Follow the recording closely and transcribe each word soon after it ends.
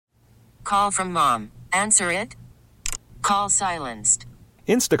call from mom. Answer it. Call silenced.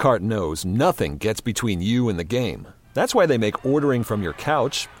 Instacart knows nothing gets between you and the game. That's why they make ordering from your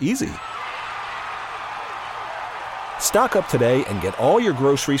couch easy. Stock up today and get all your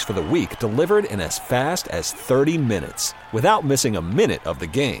groceries for the week delivered in as fast as 30 minutes without missing a minute of the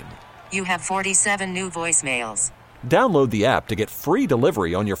game. You have 47 new voicemails. Download the app to get free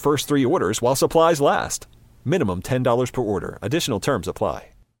delivery on your first 3 orders while supplies last. Minimum $10 per order. Additional terms apply.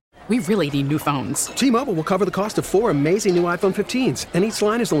 We really need new phones. T-Mobile will cover the cost of 4 amazing new iPhone 15s, and each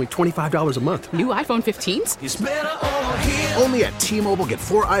line is only $25 a month. New iPhone 15s? It's better over here. Only at T-Mobile, get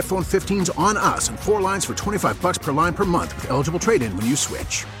 4 iPhone 15s on us and 4 lines for $25 per line per month with eligible trade-in when you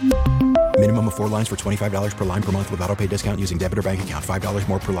switch. Minimum of 4 lines for $25 per line per month with autopay discount using debit or bank account. $5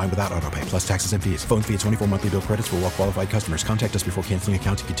 more per line without autopay, plus taxes and fees. Phone fee at 24 monthly bill credits for well-qualified customers. Contact us before canceling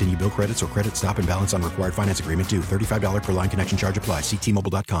account to continue bill credits or credit stop and balance on required finance agreement due. $35 per line connection charge applies. See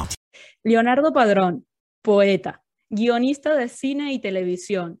T-Mobile.com. Leonardo Padron, poeta, guionista de cine y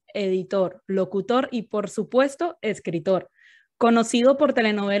televisión, editor, locutor y, por supuesto, escritor. Conocido por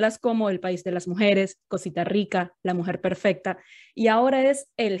telenovelas como El País de las Mujeres, Cosita Rica, La Mujer Perfecta, y ahora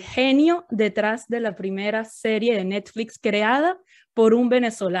es el genio detrás de la primera serie de Netflix creada por un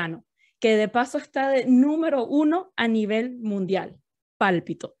venezolano, que de paso está de número 1 a nivel mundial,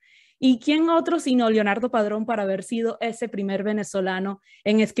 Pálpito. ¿Y quién otro sino Leonardo Padrón para haber sido ese primer venezolano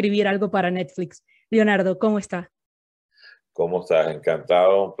en escribir algo para Netflix? Leonardo, ¿cómo está? ¿Cómo estás?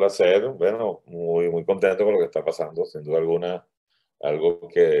 Encantado, un placer. Bueno, muy contento con lo que está pasando. Sin duda alguna, algo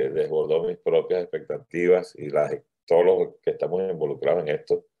que desbordó mis propias expectativas y las de todos los que estamos involucrados en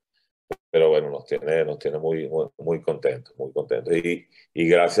esto. Pero bueno, nos tiene muy contentos, muy contentos. Y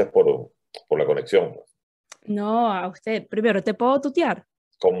gracias por la conexión. No, a usted. Primero, ¿te puedo tutear?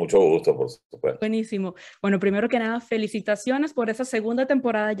 Con mucho gusto, por supuesto. Buenísimo. Bueno, primero que nada, felicitaciones por esa segunda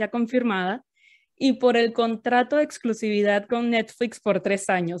temporada ya confirmada y por el contrato de exclusividad con Netflix por 3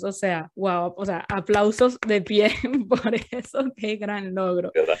 años. O sea, wow, o sea, aplausos de pie por eso, qué gran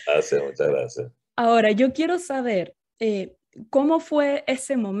logro. Gracias, muchas gracias. Ahora, yo quiero saber cómo fue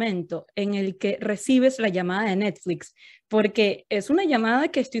ese momento en el que recibes la llamada de Netflix, porque es una llamada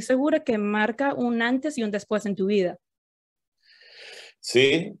que estoy segura que marca un antes y un después en tu vida.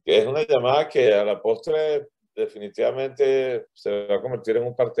 Sí, es una llamada que a la postre definitivamente se va a convertir en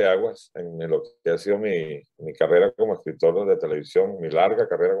un parteaguas en lo que ha sido mi carrera como escritor de televisión, mi larga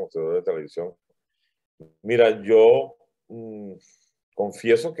carrera como escritor de televisión. Mira, yo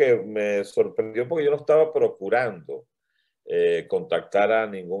confieso que me sorprendió porque yo no estaba procurando contactar a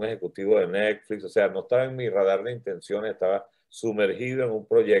ningún ejecutivo de Netflix, o sea, no estaba en mi radar de intenciones, estaba sumergido en un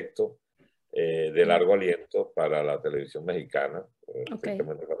proyecto de largo aliento para la televisión mexicana,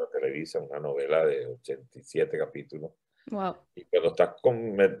 específicamente para Televisa, una novela de 87 capítulos. Wow. Y cuando estás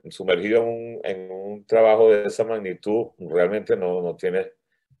sumergido en un trabajo de esa magnitud, realmente no tienes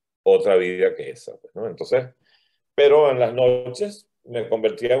otra vida que esa, pues, ¿no? Entonces, pero en las noches me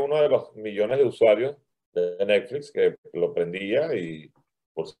convertía en uno de los millones de usuarios de Netflix que lo prendía y,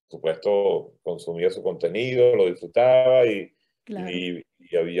 por supuesto, consumía su contenido, lo disfrutaba Claro. y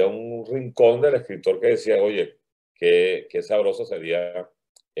había un rincón del escritor que decía, oye, qué sabroso sería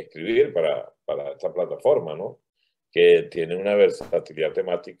escribir para esta plataforma, ¿no? Que tiene una versatilidad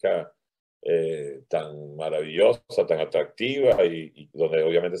temática tan maravillosa, tan atractiva y donde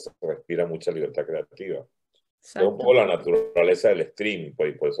obviamente se respira mucha libertad creativa. Exacto. Es un poco la naturaleza del streaming,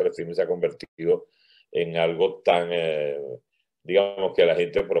 pues, y por eso el streaming se ha convertido en algo tan, digamos, que la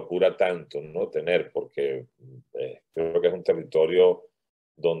gente procura tanto no tener, porque creo que es un territorio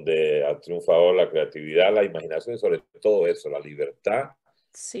donde ha triunfado la creatividad, la imaginación y sobre todo eso, la libertad,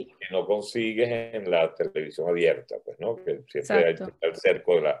 sí, que no consigues en la televisión abierta, pues, ¿no? Que siempre exacto, hay el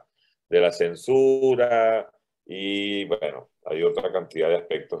cerco de la censura y, bueno, hay otra cantidad de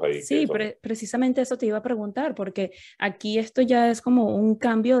aspectos ahí. Sí, precisamente eso te iba a preguntar, porque aquí esto ya es como un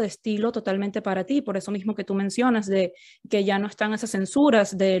cambio de estilo totalmente para ti, por eso mismo que tú mencionas, de que ya no están esas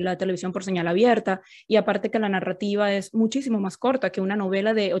censuras de la televisión por señal abierta, y aparte que la narrativa es muchísimo más corta que una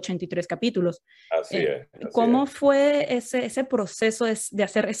novela de 83 capítulos. Así es. ¿Cómo fue ese proceso de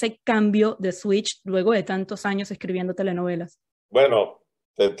hacer ese cambio de switch luego de tantos años escribiendo telenovelas? Bueno,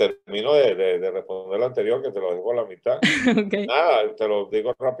 termino de responder lo anterior, que te lo dejo a la mitad. Okay. Nada, te lo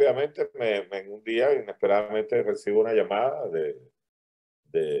digo rápidamente. En un día, inesperadamente, recibo una llamada de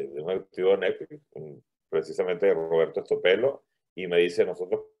un ejecutivo de Netflix, precisamente Roberto Estopelo, y me dice,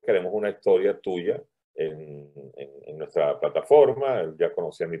 nosotros queremos una historia tuya en nuestra plataforma. Él ya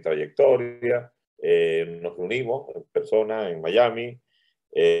conocía mi trayectoria. Nos reunimos en persona en Miami.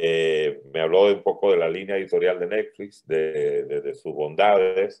 Me habló un poco de la línea editorial de Netflix, de sus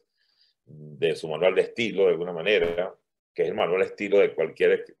bondades, de su manual de estilo, de alguna manera, que es el manual de estilo de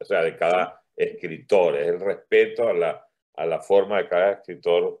cualquier, o sea, de cada escritor, es el respeto a la forma de cada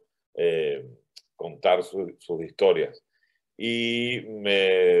escritor contar sus historias. Y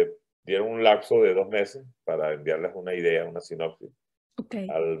me dieron un lapso de 2 meses para enviarles una idea, una sinopsis. Okay.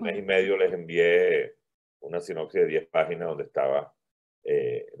 Al mes y medio les envié una sinopsis de 10 páginas donde estaba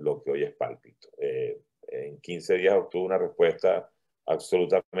lo que hoy es Pálpito. En 15 días obtuve una respuesta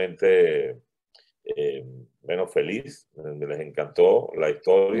absolutamente menos feliz. Les encantó la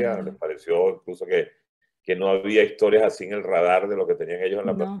historia, les pareció incluso que no había historias así en el radar de lo que tenían ellos en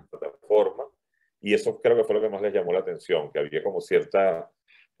la plataforma. Y eso creo que fue lo que más les llamó la atención, que había como cierta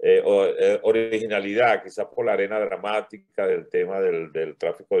originalidad, quizás por la arena dramática del tema del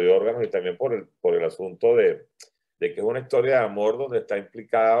tráfico de órganos y también por el asunto de que es una historia de amor donde está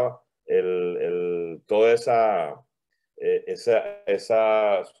implicada toda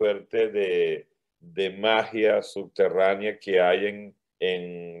esa suerte de magia subterránea que hay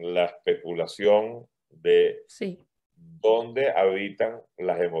en la especulación de dónde habitan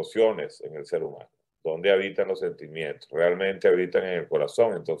las emociones en el ser humano, dónde habitan los sentimientos, realmente habitan en el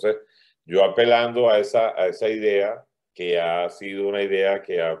corazón. Entonces, yo apelando a esa idea, que ha sido una idea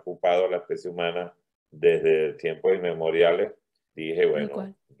que ha ocupado a la especie humana desde tiempos inmemoriales, dije,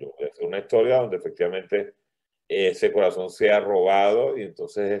 bueno, yo voy a hacer una historia donde efectivamente ese corazón sea robado y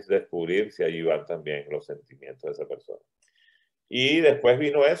entonces es descubrir si allí van también los sentimientos de esa persona. Y después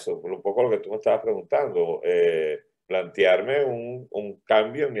vino eso, un poco lo que tú me estabas preguntando, plantearme un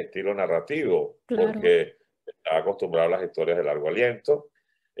cambio en mi estilo narrativo, porque estaba acostumbrado a las historias de largo aliento.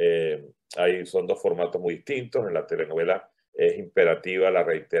 Ahí son 2 formatos muy distintos. En la telenovela es imperativa la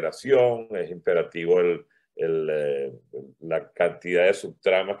reiteración, es imperativo la cantidad de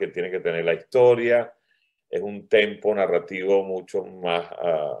subtramas que tiene que tener la historia. Es un tempo narrativo mucho más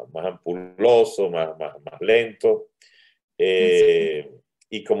ampuloso, más lento.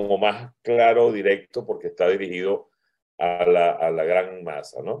 Y como más claro, directo, porque está dirigido a la gran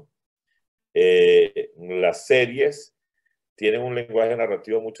masa, ¿no? Las series tienen un lenguaje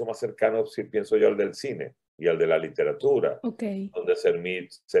narrativo mucho más cercano, si pienso yo, al del cine y al de la literatura, donde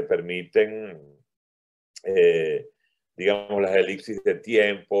se permiten, digamos, las elipsis de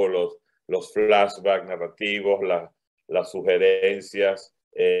tiempo, los flashbacks narrativos, las sugerencias,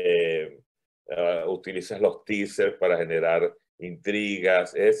 utilizas los teasers para generar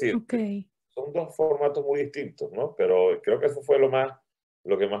intrigas, es decir, son 2 formatos muy distintos, ¿no? Pero creo que eso fue lo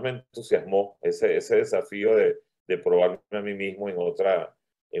que más me entusiasmó, ese desafío de probarme a mí mismo en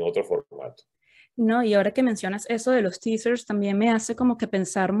otro formato. No, y ahora que mencionas eso de los teasers, también me hace como que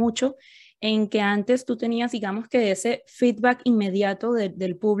pensar mucho en que antes tú tenías, digamos que ese feedback inmediato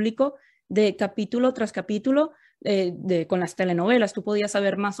del público de capítulo tras capítulo. Con las telenovelas, tú podías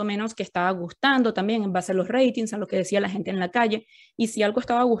saber más o menos que estaba gustando también en base a los ratings, a lo que decía la gente en la calle, y si algo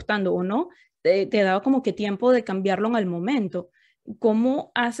estaba gustando o no, te daba como que tiempo de cambiarlo en el momento.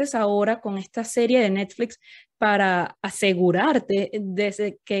 ¿Cómo haces ahora con esta serie de Netflix para asegurarte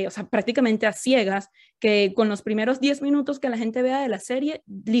desde que, o sea, prácticamente a ciegas, que con los primeros 10 minutos que la gente vea de la serie,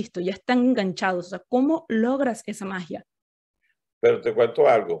 listo, ya están enganchados? O sea, ¿cómo logras esa magia? Pero te cuento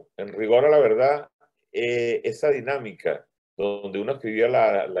algo, en rigor a la verdad, esa dinámica donde uno escribía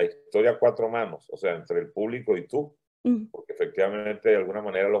la historia a 4 manos, o sea, entre el público y tú, porque efectivamente de alguna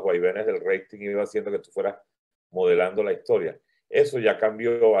manera los vaivenes del rating iban haciendo que tú fueras modelando la historia. Eso ya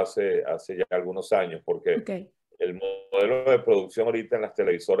cambió hace ya algunos años, porque el modelo de producción ahorita en las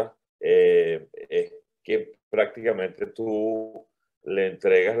televisoras es que prácticamente tú le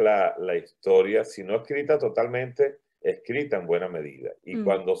entregas la historia, si no escrita totalmente, escrita en buena medida. Y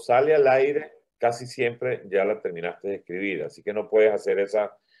cuando sale al aire, casi siempre ya la terminaste de escribir. Así que no puedes hacer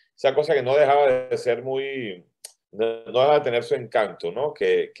esa cosa que no dejaba de ser no dejaba de tener su encanto, ¿no?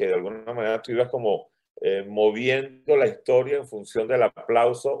 Que de alguna manera tú ibas como moviendo la historia en función del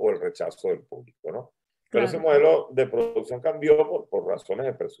aplauso o el rechazo del público, ¿no? Pero ese modelo de producción cambió por razones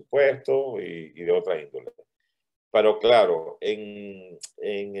de presupuesto y de otra índole. Pero claro, en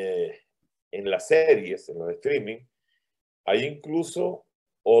las series, en los streaming, hay incluso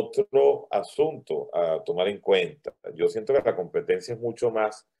otro asunto a tomar en cuenta. Yo siento que la competencia es mucho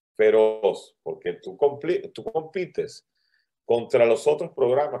más feroz, porque tú compites contra los otros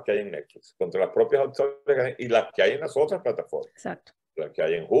programas que hay en Netflix, contra las propias autores y las que hay en las otras plataformas. Exacto. Lo que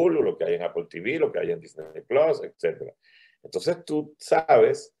hay en Hulu, lo que hay en Apple TV, lo que hay en Disney Plus, etc. Entonces tú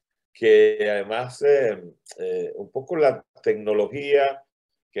sabes que además un poco la tecnología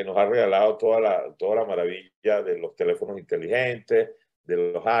que nos ha regalado toda la maravilla de los teléfonos inteligentes, de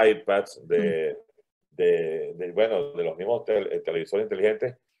los iPads, bueno, de los mismos televisores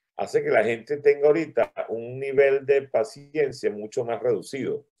inteligentes, hace que la gente tenga ahorita un nivel de paciencia mucho más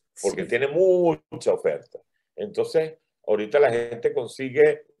reducido, porque Sí. tiene mucha oferta. Entonces, ahorita la gente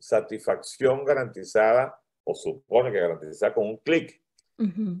consigue satisfacción garantizada, o supone que garantizada con un clic.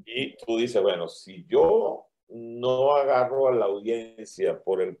 Ujú. Y tú dices, bueno, si yo no agarro a la audiencia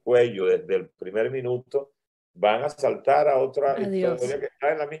por el cuello desde el primer minuto, van a saltar a otra Adiós. historia que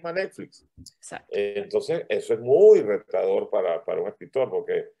está en la misma Netflix. Exacto. Entonces, eso es muy retador para un escritor,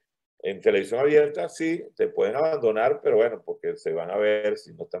 porque en televisión abierta sí, te pueden abandonar, pero bueno, porque se van a ver,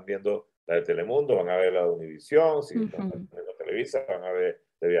 si no están viendo la de Telemundo, van a ver la de Univisión, si no están Ujú. viendo Televisa, van a ver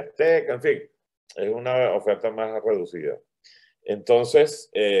TV Azteca, en fin, es una oferta más reducida. Entonces,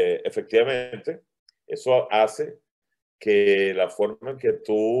 efectivamente, eso hace que la forma en que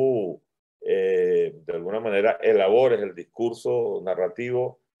tú, de alguna manera, elabores el discurso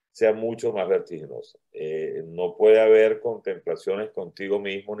narrativo sea mucho más vertiginosa. No puede haber contemplaciones contigo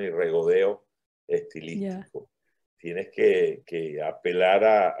mismo ni regodeo Ya. estilístico. Tienes que apelar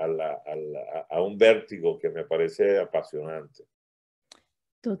a un vértigo que me parece apasionante.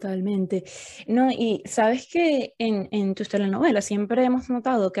 Totalmente. No, y sabes que en tus telenovelas siempre hemos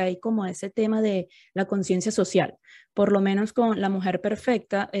notado que hay como ese tema de la conciencia social. Por lo menos con La Mujer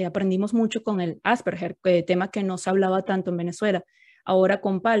Perfecta aprendimos mucho con el Asperger, tema que no se hablaba tanto en Venezuela. Ahora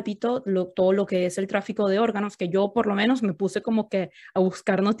con Pálpito, todo lo que es el tráfico de órganos, que yo por lo menos me puse como que a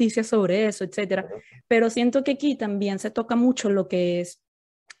buscar noticias sobre eso, etcétera. Pero siento que aquí también se toca mucho lo que es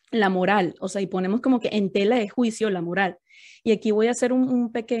la moral, o sea, y ponemos como que en tela de juicio la moral. Y aquí voy a hacer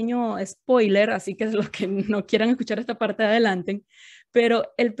un pequeño spoiler, así que los que no quieran escuchar esta parte adelante,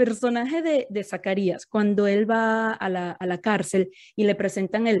 pero el personaje de Zacarías, cuando él va a la cárcel y le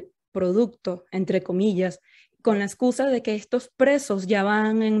presentan el producto, entre comillas, con la excusa de que estos presos ya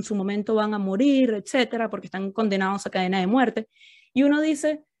van, en su momento van a morir, etcétera, porque están condenados a cadena de muerte, y uno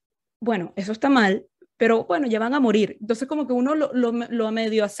dice, bueno, eso está mal, pero bueno, ya van a morir. Entonces como que uno lo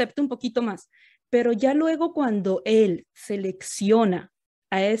medio acepta un poquito más. Pero ya luego cuando él selecciona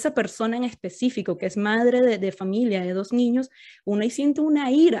a esa persona en específico, que es madre de familia de dos niños, uno ahí siente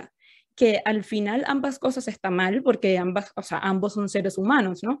una ira, que al final ambas cosas están mal, porque ambas, o sea, ambos son seres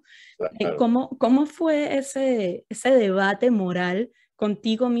humanos, ¿no? Claro. ¿Cómo fue ese debate moral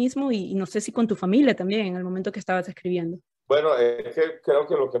contigo mismo y no sé si con tu familia también en el momento que estabas escribiendo? Bueno, es que creo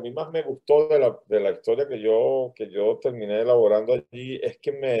que lo que a mí más me gustó de la historia que yo terminé elaborando allí es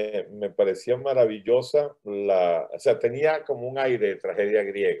que me parecía maravillosa o sea, tenía como un aire de tragedia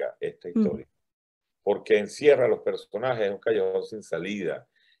griega esta Mm, historia, porque encierra a los personajes en un callejón sin salida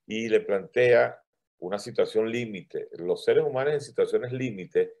y le plantea una situación límite. Los seres humanos en situaciones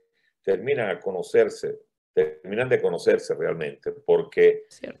límite terminan de conocerse realmente, porque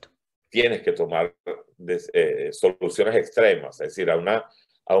cierto. tienes que tomar soluciones extremas, es decir,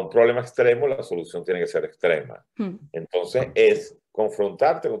 a un problema extremo la solución tiene que ser extrema. Mm, Entonces es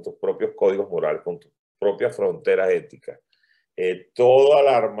confrontarte con tus propios códigos morales, con tus propias fronteras éticas. Toda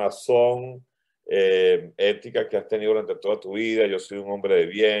la armazón ética que has tenido durante toda tu vida, yo soy un hombre de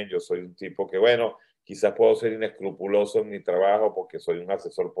bien, yo soy un tipo que, bueno, quizás puedo ser inescrupuloso en mi trabajo porque soy un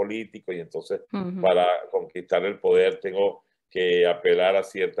asesor político y entonces ujú. para conquistar el poder tengo que apelar a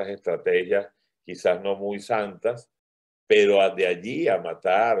ciertas estrategias, quizás no muy santas, pero de allí a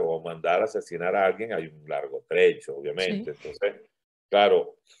matar o a mandar a asesinar a alguien hay un largo trecho, Sí, obviamente. Entonces,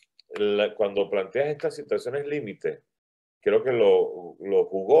 claro, cuando planteas estas situaciones límites, creo que lo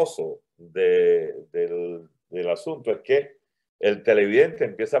jugoso del asunto es que el televidente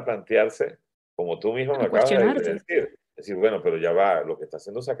empieza a plantearse, como tú mismo me a acabas de cuestionarse. decir, bueno, pero ya va, lo que está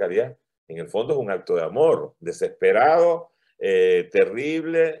haciendo Zacarías en el fondo es un acto de amor, desesperado,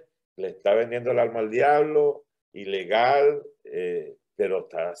 terrible, le está vendiendo el alma al diablo, ilegal, pero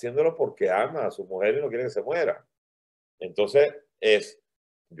está haciéndolo porque ama a su mujer y no quiere que se muera. Entonces,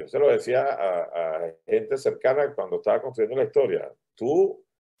 yo se lo decía a gente cercana cuando estaba construyendo la historia, tú,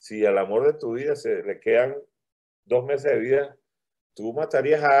 si al amor de tu vida se le quedan 2 meses de vida, tú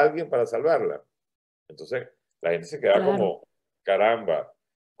matarías a alguien para salvarla. Entonces, la gente se queda Claro. como, caramba.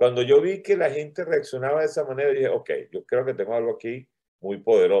 Cuando yo vi que la gente reaccionaba de esa manera, dije, ok, yo creo que tengo algo aquí muy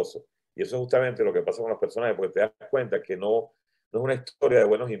poderoso. Y eso es justamente lo que pasa con los personajes, porque te das cuenta que no es una historia de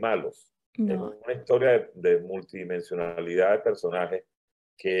buenos y malos, es No, una historia de multidimensionalidad de personajes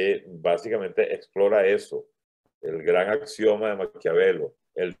que básicamente explora eso, el gran axioma de Maquiavelo,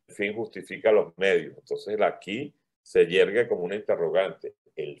 el fin justifica los medios. Entonces aquí se yergue como una interrogante,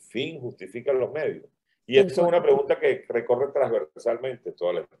 ¿el fin justifica los medios? Y tal eso es una cual. pregunta que recorre transversalmente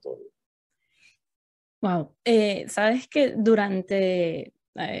toda la historia. Wow. Sabes que durante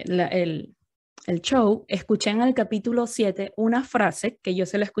el show, escuché en el capítulo 7 una frase que yo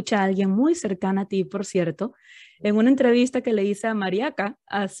se la escuché a alguien muy cercana a ti, por cierto, en una entrevista que le hice a Mariaca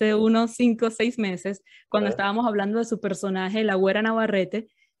hace unos 5 o 6 meses, cuando Ajá, estábamos hablando de su personaje, la Güera Navarrete,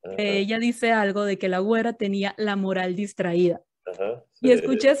 que ajá, ella dice algo de que la Güera tenía la moral distraída. ajá, sí, Y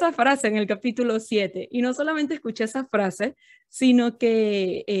escuché esa frase en el capítulo 7 y no solamente escuché esa frase, sino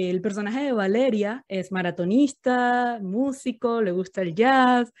que el personaje de Valeria es maratonista, músico, le gusta el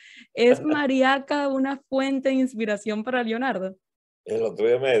jazz, es Mariaca una fuente de inspiración para Leonardo. El otro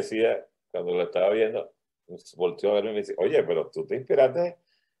día me decía, cuando lo estaba viendo, volteó a verme y me dice, oye, pero tú te inspiraste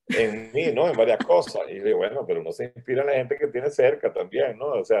en mí, ¿no? En varias cosas. Y yo digo, bueno, pero no se inspira en la gente que tiene cerca también, ¿no?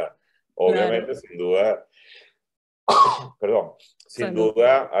 O sea, Claro, obviamente, sin duda, perdón, sin salud.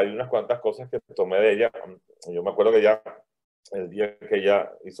 duda hay unas cuantas cosas que tomé de ella. Yo me acuerdo que ya, el día que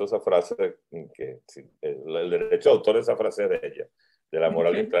ella hizo esa frase, que sí, el derecho de autor de esa frase es de ella, de la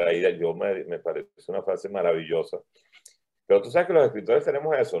moral Okay. distraída, me parece una frase maravillosa. Pero tú sabes que los escritores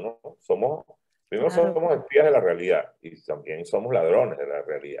tenemos eso, ¿no? Primero Claro, somos espías de la realidad y también somos ladrones de la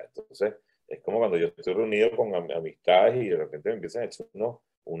realidad. Entonces, es como cuando yo estoy reunido con amistades y de repente me empiezan a echar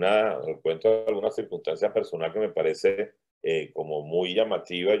el cuento de alguna circunstancia personal que me parece como muy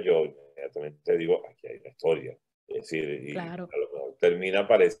llamativa. Yo inmediatamente digo, aquí hay una historia. Es decir, y claro. a lo mejor termina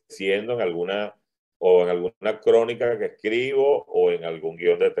apareciendo en alguna crónica que escribo o en algún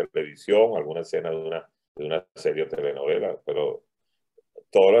guión de televisión, alguna escena de una serie o telenovela, pero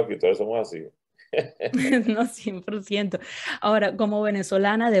todos los escritores somos así. No, 100%. Ahora, como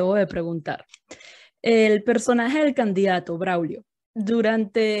venezolana, debo de preguntar. El personaje del candidato, Braulio,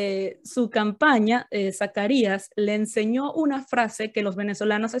 durante su campaña, Zacarías le enseñó una frase que los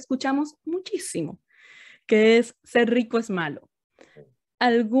venezolanos escuchamos muchísimo, que es ser rico es malo.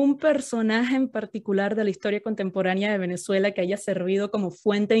 ¿Algún personaje en particular de la historia contemporánea de Venezuela que haya servido como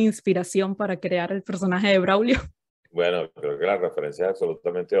fuente de inspiración para crear el personaje de Braulio? Bueno, creo que la referencia es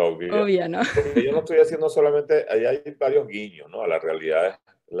absolutamente obvia, Obvio, ¿no? porque yo no estoy haciendo solamente, ahí hay varios guiños, ¿no? A las realidades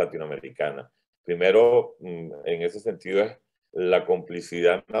latinoamericanas. Primero, en ese sentido, es la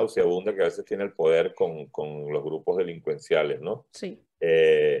complicidad nauseabunda que a veces tiene el poder con los grupos delincuenciales, ¿no? Sí.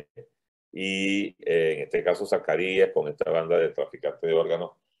 Eh, en este caso Zacarías con esta banda de traficantes de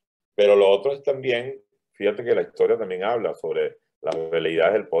órganos. Pero lo otro es también, fíjate que la historia también habla sobre las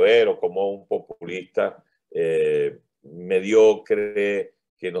veleidades del poder o cómo un populista mediocre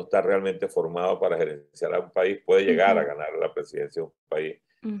que no está realmente formado para gerenciar a un país puede llegar a ganar la presidencia de un país,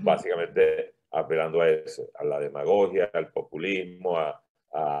 básicamente apelando a eso, a la demagogia, al populismo,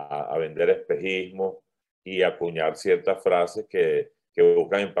 a vender espejismo y acuñar ciertas frases que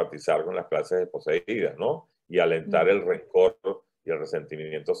buscan empatizar con las clases desposeídas, ¿no? Y alentar el rencor y el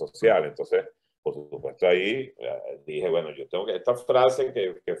resentimiento social. Entonces, por supuesto, ahí dije, bueno, yo tengo que, esta frase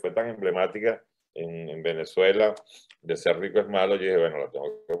que fue tan emblemática en Venezuela, de ser rico es malo, yo dije, bueno, la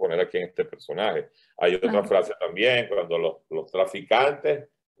tengo que poner aquí en este personaje. Hay otra Claro. frase también, cuando los traficantes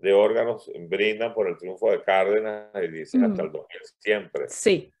de órganos brindan por el triunfo de Cárdenas y dicen hasta el 2000 siempre.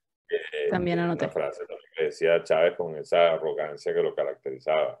 Sí, también Una anoté. frase también que decía Chávez con esa arrogancia que lo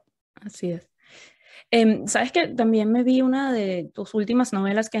caracterizaba. Así es. ¿Sabes que también me vi una de tus últimas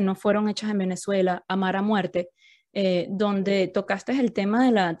novelas que no fueron hechas en Venezuela, Amar a Muerte, donde tocaste el tema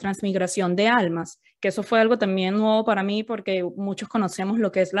de la transmigración de almas, que eso fue algo también nuevo para mí porque muchos conocemos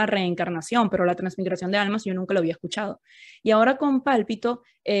lo que es la reencarnación, pero la transmigración de almas yo nunca lo había escuchado. Y ahora con Pálpito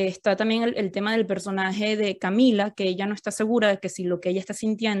está también el tema del personaje de Camila, que ella no está segura de que si lo que ella está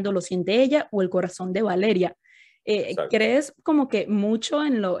sintiendo lo siente ella o el corazón de Valeria. Exacto. ¿Crees como que mucho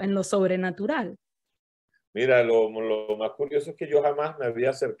en lo sobrenatural? Mira, lo más curioso es que yo jamás me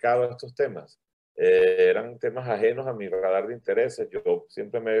había acercado a estos temas. Eran temas ajenos a mi radar de intereses. Yo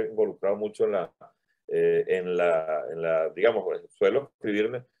siempre me he involucrado mucho digamos, pues, suelo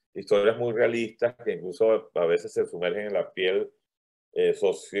escribirme historias muy realistas que incluso a veces se sumergen en la piel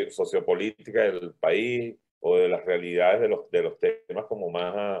sociopolítica del país o de las realidades de los temas como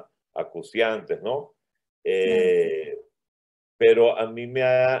más acuciantes, ¿no? Claro. Eh, pero a mí me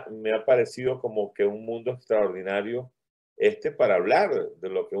ha parecido como que un mundo extraordinario para hablar de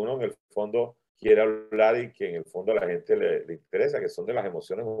lo que uno en el fondo quiere hablar y que en el fondo a la gente le interesa, que son de las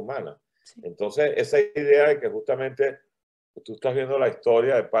emociones humanas. Sí. Entonces, esa idea de que justamente tú estás viendo la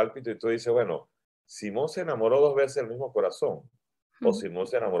historia de Pálpito y tú dices, bueno, Simón se enamoró dos veces del mismo corazón o Simón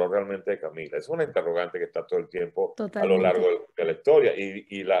se enamoró realmente de Camila. Es una interrogante que está todo el tiempo a lo largo Totalmente. de la historia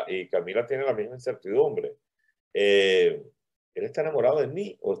y Camila tiene la misma incertidumbre. Eh, él está enamorado de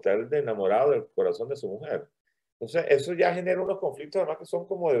mí o está él enamorado del corazón de su mujer. Entonces, eso ya genera unos conflictos además que son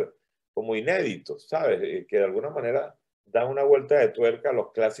como inéditos, ¿sabes? Que de alguna manera dan una vuelta de tuerca a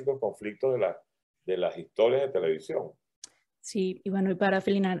los clásicos conflictos las historias de televisión. Sí, y bueno, y para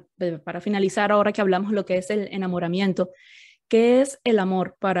finalizar, ahora que hablamos lo que es el enamoramiento, ¿qué es el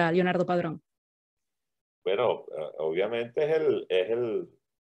amor para Leonardo Padron? Bueno, obviamente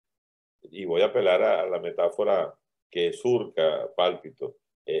y voy a apelar a la metáfora que surca Pálpito,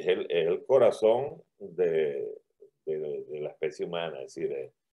 es el corazón de la especie humana, es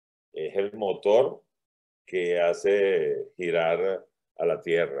decir, es el motor que hace girar a la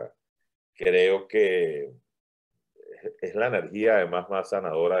Tierra. Creo que es la energía además más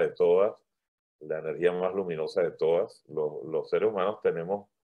sanadora de todas, la energía más luminosa de todas. Los seres humanos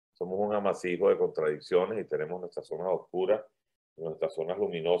somos un amasijo de contradicciones y tenemos nuestras zonas oscuras, nuestras zonas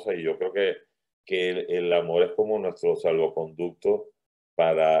luminosas, y yo creo que el amor es como nuestro salvoconducto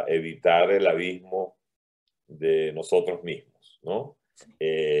para evitar el abismo de nosotros mismos, ¿no?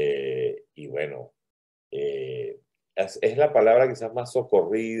 Y bueno, es la palabra quizás más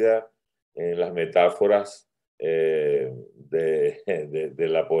socorrida en las metáforas de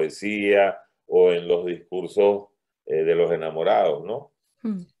la poesía o en los discursos de los enamorados, ¿no?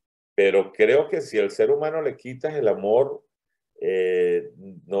 Pero creo que si al ser humano le quitas el amor,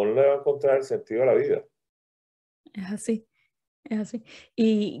 no le va a encontrar el sentido a la vida. Es así, es así.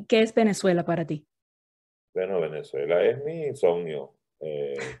 ¿Y qué es Venezuela para ti? Bueno, Venezuela es mi insomnio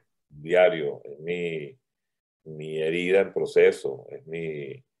diario, es mi herida en proceso, es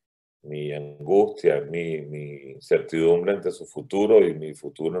mi angustia, es mi incertidumbre ante su futuro y mi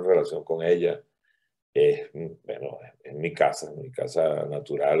futuro en relación con ella. Es mi casa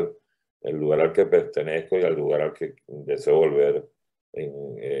natural, el lugar al que pertenezco y al lugar al que deseo volver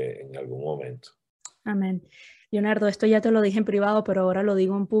en algún momento. Amén. Leonardo, esto ya te lo dije en privado, pero ahora lo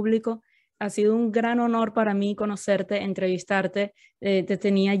digo en público. Ha sido un gran honor para mí conocerte, entrevistarte. Te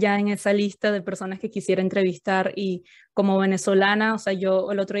tenía ya en esa lista de personas que quisiera entrevistar, y como venezolana, o sea,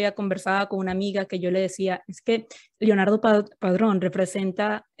 yo el otro día conversaba con una amiga que yo le decía, es que Leonardo Padron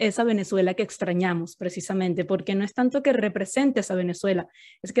representa esa Venezuela que extrañamos precisamente, porque no es tanto que representes a Venezuela,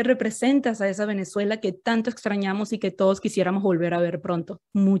 es que representas a esa Venezuela que tanto extrañamos y que todos quisiéramos volver a ver pronto.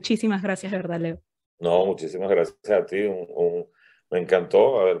 Muchísimas gracias, ¿verdad, Leo? No, muchísimas gracias a ti. Me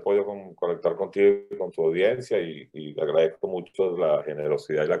encantó haber podido conectar contigo y con tu audiencia, y agradezco mucho la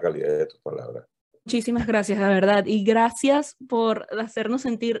generosidad y la calidad de tus palabras. Muchísimas gracias, la verdad, y gracias por hacernos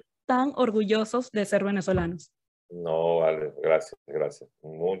sentir tan orgullosos de ser venezolanos. No, vale, gracias.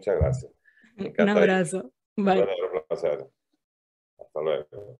 Muchas gracias. Un abrazo. Bye. Un placer. Hasta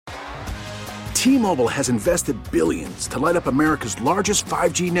luego. T-Mobile has invested billions to light up America's largest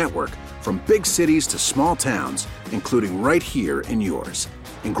 5G network, from big cities to small towns, including right here in yours.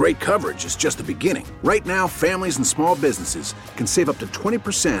 And great coverage is just the beginning. Right now, families and small businesses can save up to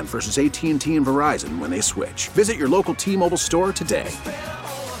 20% versus AT&T and Verizon when they switch. Visit your local T-Mobile store today.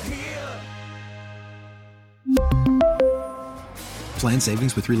 Plan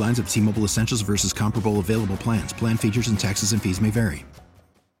savings with 3 lines of T-Mobile Essentials versus comparable available plans. Plan features and taxes and fees may vary.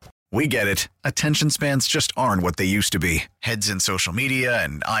 We get it. Attention spans just aren't what they used to be. Heads in social media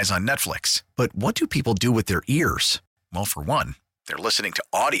and eyes on Netflix. But what do people do with their ears? Well, for one, they're listening to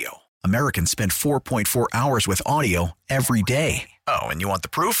audio. Americans spend 4.4 hours with audio every day. Oh, and you want the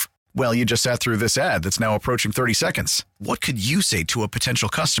proof? Well, you just sat through this ad that's now approaching 30 seconds. What could you say to a potential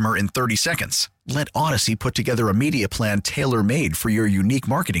customer in 30 seconds? Let Odyssey put together a media plan tailor-made for your unique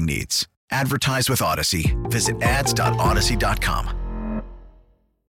marketing needs. Advertise with Odyssey. Visit ads.odyssey.com.